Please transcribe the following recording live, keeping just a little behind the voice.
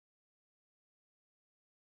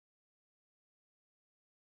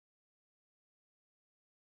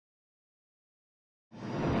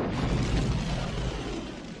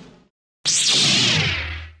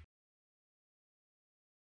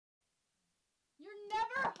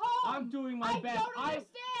never home. I'm doing my best. Don't understand.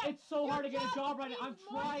 It's so hard to get a job right now. I'm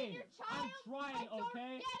More than trying. your child. I'm trying,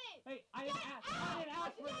 okay? Get it. Hey, I didn't ask for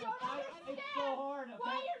this. It's so Understand hard, okay?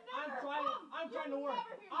 why you're never home. I'm trying to You're work.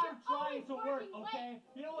 never here. I'm You're trying to always work, working okay? late.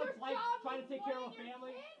 You know what it's Your like job trying to take care of a means more than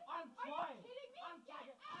family? your kid. I'm Are you trying. kidding me? I'm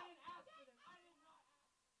trying.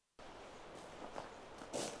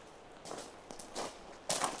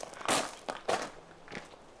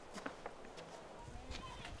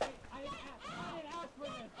 I didn't ask for this. I did not. I didn't ask for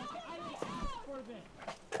this. Okay? I didn't ask for this.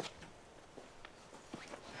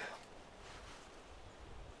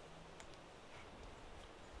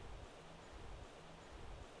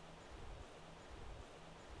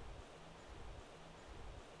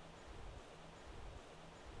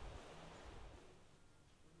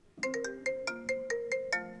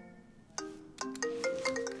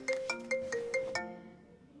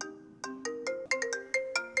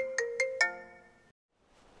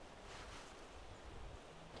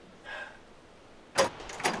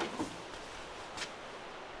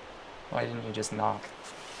 Why didn't you just knock?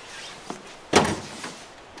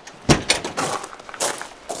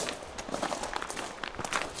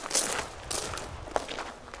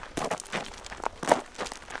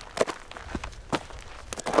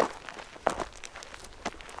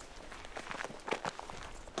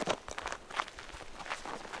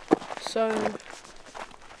 So,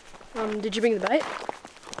 did you bring the bait?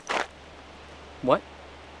 What?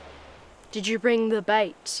 Did you bring the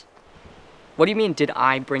bait? What do you mean, did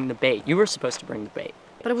I bring the bait? You were supposed to bring the bait.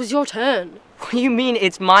 But it was your turn. What do you mean,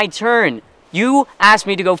 it's my turn? You asked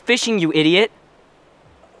me to go fishing, you idiot.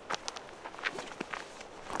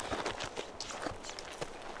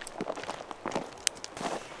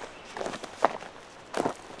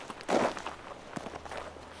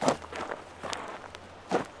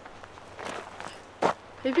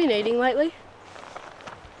 Have you been eating lately?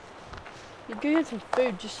 You go get some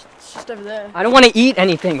food, it's just over there. I don't want to eat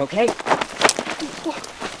anything, okay?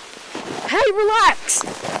 Hey, relax!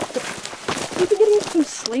 You been getting some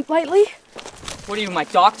sleep lately? What are you, my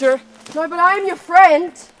doctor? No, but I am your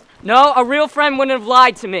friend. No, a real friend wouldn't have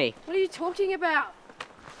lied to me. What are you talking about?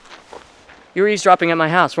 You were eavesdropping at my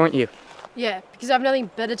house, weren't you? Yeah, because I have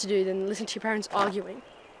nothing better to do than listen to your parents arguing.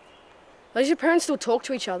 At least your parents still talk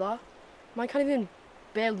to each other. Mine can't even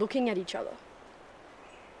bear looking at each other.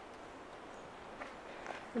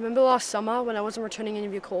 Remember last summer when I wasn't returning any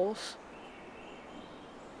of your calls?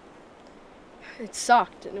 It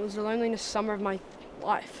sucked, and it was the loneliest summer of my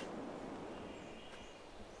life.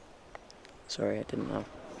 Sorry, I didn't know.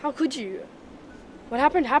 How could you? What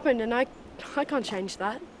happened happened, and I can't change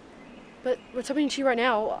that. But what's happening to you right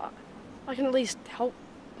now, I can at least help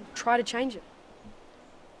try to change it.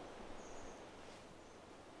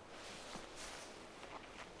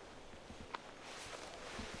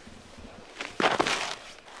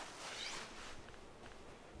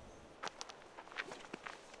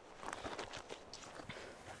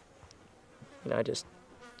 You know, I just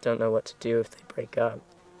don't know what to do if they break up.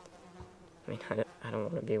 I mean, I don't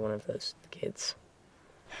want to be one of those kids.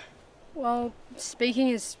 Well,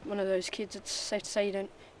 speaking as one of those kids, it's safe to say you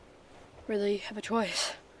don't really have a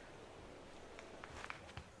choice.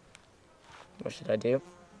 What should I do?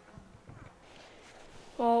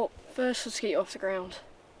 Well, first let's get you off the ground.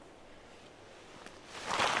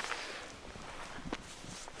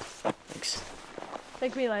 Thanks.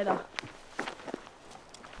 Thank me later.